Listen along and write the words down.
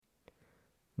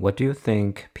What do you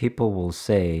think people will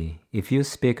say if you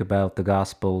speak about the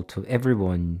gospel to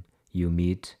everyone you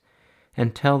meet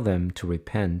and tell them to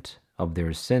repent of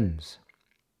their sins?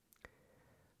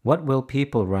 What will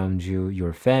people around you,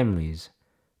 your families,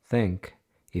 think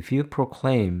if you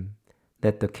proclaim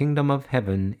that the kingdom of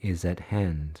heaven is at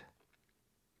hand?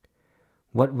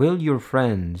 What will your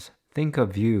friends think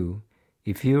of you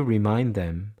if you remind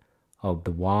them of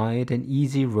the wide and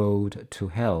easy road to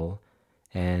hell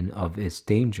and of its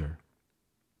danger?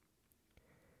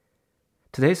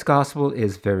 Today's gospel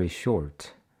is very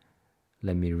short.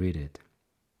 Let me read it.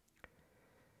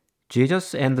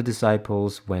 Jesus and the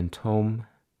disciples went home,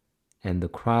 and the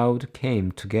crowd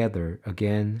came together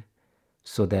again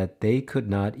so that they could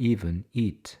not even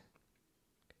eat.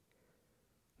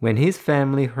 When his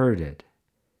family heard it,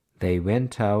 they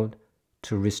went out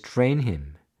to restrain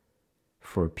him,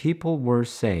 for people were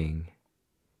saying,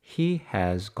 "He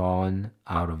has gone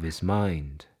out of his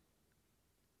mind."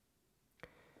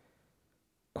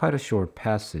 Quite a short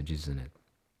passage, isn't it?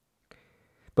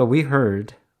 But we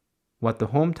heard what the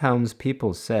hometowns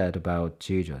people said about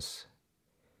Jesus.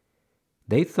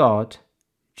 They thought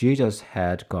Jesus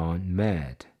had gone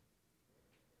mad.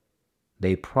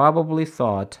 They probably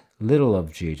thought little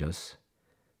of Jesus,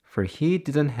 for he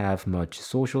didn't have much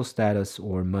social status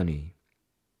or money.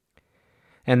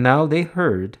 And now they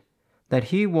heard that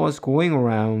he was going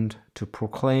around to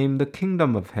proclaim the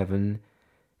kingdom of heaven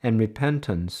and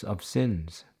repentance of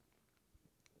sins.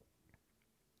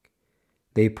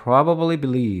 They probably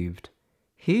believed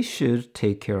he should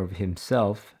take care of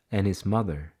himself and his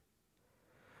mother.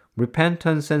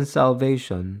 Repentance and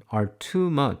salvation are too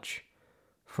much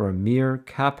for a mere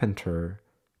carpenter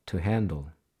to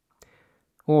handle,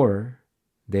 or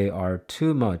they are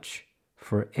too much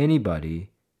for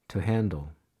anybody to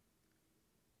handle.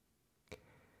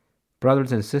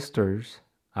 Brothers and sisters,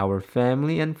 our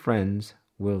family and friends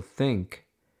will think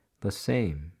the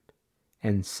same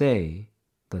and say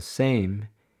the same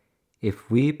if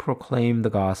we proclaim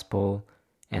the gospel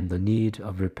and the need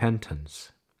of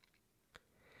repentance.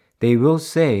 They will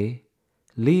say,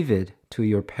 "Leave it to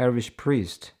your parish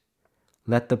priest.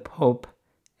 Let the Pope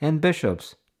and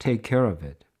bishops take care of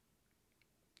it."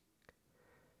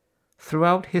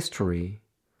 Throughout history,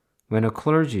 when a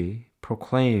clergy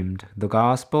proclaimed the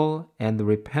gospel and the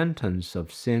repentance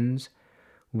of sins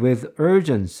with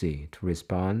urgency to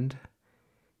respond,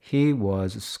 he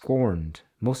was scorned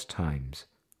most times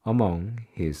among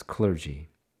his clergy.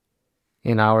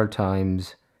 In our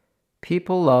times,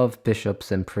 people love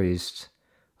bishops and priests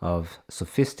of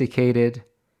sophisticated,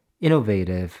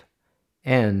 innovative,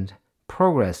 and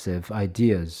progressive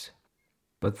ideas.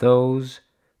 But those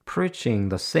preaching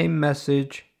the same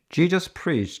message Jesus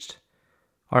preached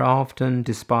are often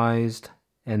despised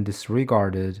and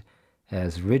disregarded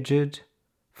as rigid,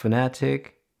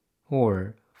 fanatic,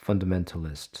 or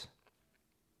fundamentalist.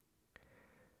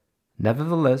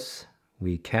 Nevertheless,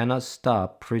 we cannot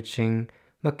stop preaching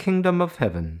the kingdom of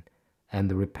heaven and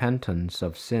the repentance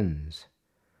of sins.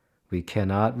 We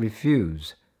cannot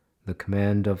refuse the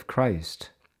command of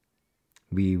Christ.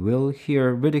 We will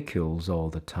hear ridicules all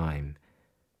the time,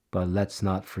 but let's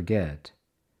not forget,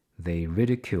 they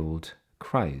ridiculed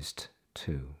Christ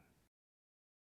too.